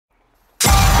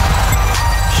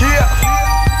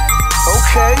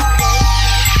Okay.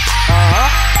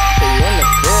 We in the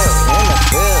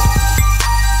field.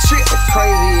 Shit. It's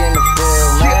crazy in the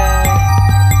field, man.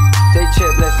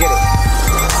 J-Chip, let's get it.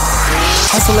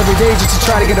 Hustle every day just to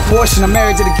try to get a portion. I'm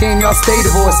married to the game, y'all stay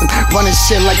divorced. I'm running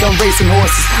shit like I'm racing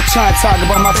horses. Trying to talk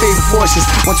about my favorite portions.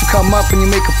 Once you come up and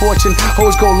you make a fortune,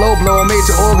 hoes go low, blow on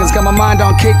major organs. Got my mind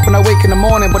on cake when I wake in the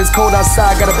morning, but it's cold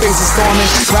outside, gotta face it storming.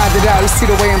 Grind it out, you see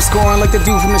the way I'm scoring, like the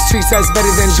dude from the streets that's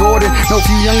better than Jordan. No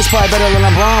few youngins probably better than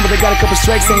LeBron, but they got a couple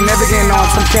strikes, ain't never getting on.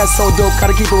 Some cats so dope,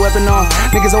 gotta keep a weapon on.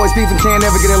 Niggas always beefing, can't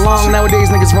never get along. Nowadays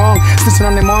niggas wrong, snitching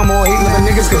on their mom or hating other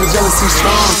niggas cause the jealousy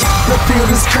strong. The field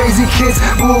is crazy, kids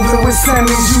moving with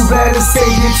semis. You better save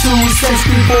your 2 cents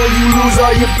before you lose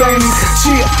all your pennies.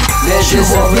 Shit. There's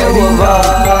just a few of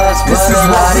us, but a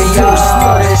lot of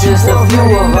y'all. There's just a few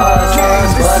of us,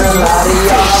 but a lot of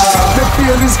y'all. The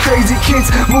field is crazy, kids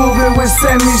moving with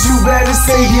semis. You better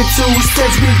save your 2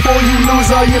 cents before you lose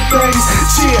all your pennies.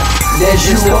 Shit. There's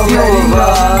just a few of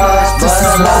us, but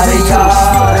a lot of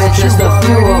y'all. There's just a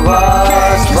few of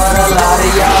us, but a lot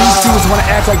of y'all. These dudes wanna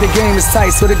act like the game is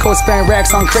tight, so they go spend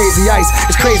racks on crazy ice.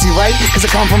 It's crazy, right? Cause I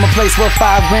come from a place where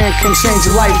 5 grand can change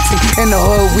your life. In the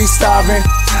hood, we starving.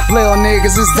 Little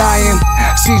niggas is dying.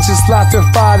 She just lost her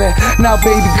father. Now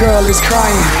baby girl is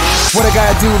crying. What I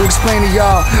gotta do to explain to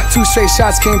y'all? 2 straight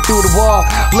shots came through the wall.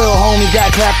 Little homie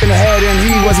got clapped in the head and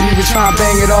he wasn't even trying to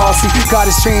bang it all. See, God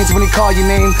is strange when he call your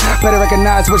name. Better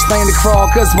recognize which lane to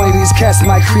crawl, cause one of these cats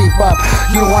might creep up.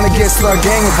 You don't wanna get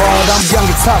Slurgang involved. I'm young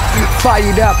and tough,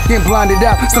 fired up, getting blinded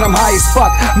up, so I'm high as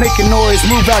fuck. Making noise,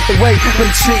 move out the way, but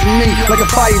it's treating me like a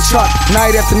fire truck.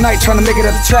 Night after night, trying to make it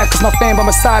up the track, cause my fam by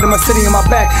my side and my city on my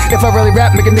back. If I really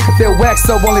rap, make a nigga feel whack,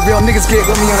 so only real niggas get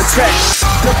with me on the track.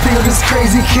 The field is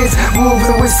crazy, kids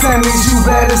moving with semis. You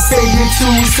better save your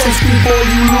 2 cents before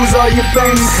you lose all your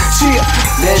pennies. Shit.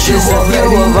 There's just a few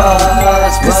of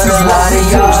us, but a lot of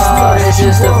y'all. There's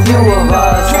just a few of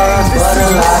us, but a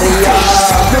lot of y'all.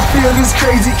 The field is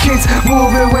crazy, kids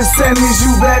moving with semis.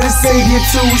 You better save your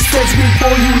 2 cents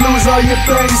before you lose all your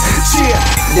pennies. Shit.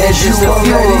 There's just a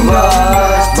few of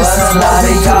us, but a lot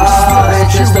of y'all.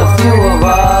 There's just a few of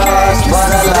us, but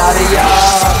a lot of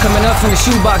y'all. Coming up from the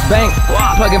shoebox bank,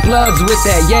 plugging plugs with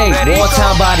that yay.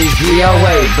 Wartime bodies,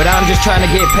 VOA, but I'm just trying to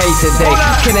get paid today.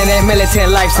 Killing that militant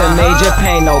life's a major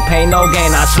pain, no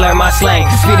gain. I slur my slang,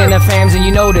 feeding the fams and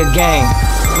you know the gang.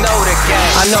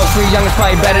 I know free youngins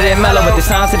probably better than mellow, but the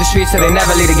signs to the streets so they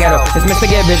never leave the ghetto. It's Mr.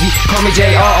 Get Busy, call me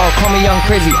J.R.R., call me Young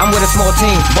Crizzy. I'm with a small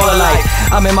team, baller life.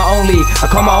 I'm in my own league. I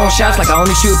call my own shots like I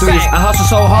only shoot 3s. I hustle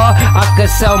so hard, I could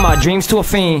sell my dreams to a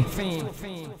fiend.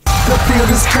 The field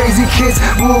is crazy, kids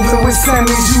moving with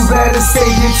semis. You better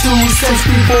save your 2 cents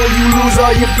before you lose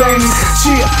all your pennies.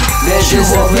 Shit. There's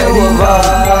just a few of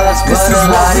us, but a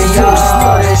lot of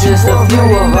y'all. There's just a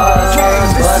few of us,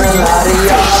 but a lot of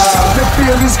y'all. The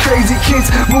field is crazy,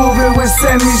 kids moving with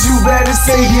semis. You better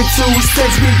save your 2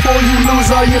 cents before you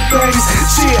lose all your pennies.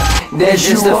 Shit. There's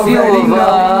just a few of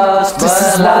us, but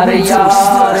a lot of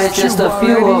y'all. There's just a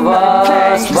few of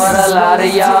us, but a lot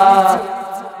of y'all.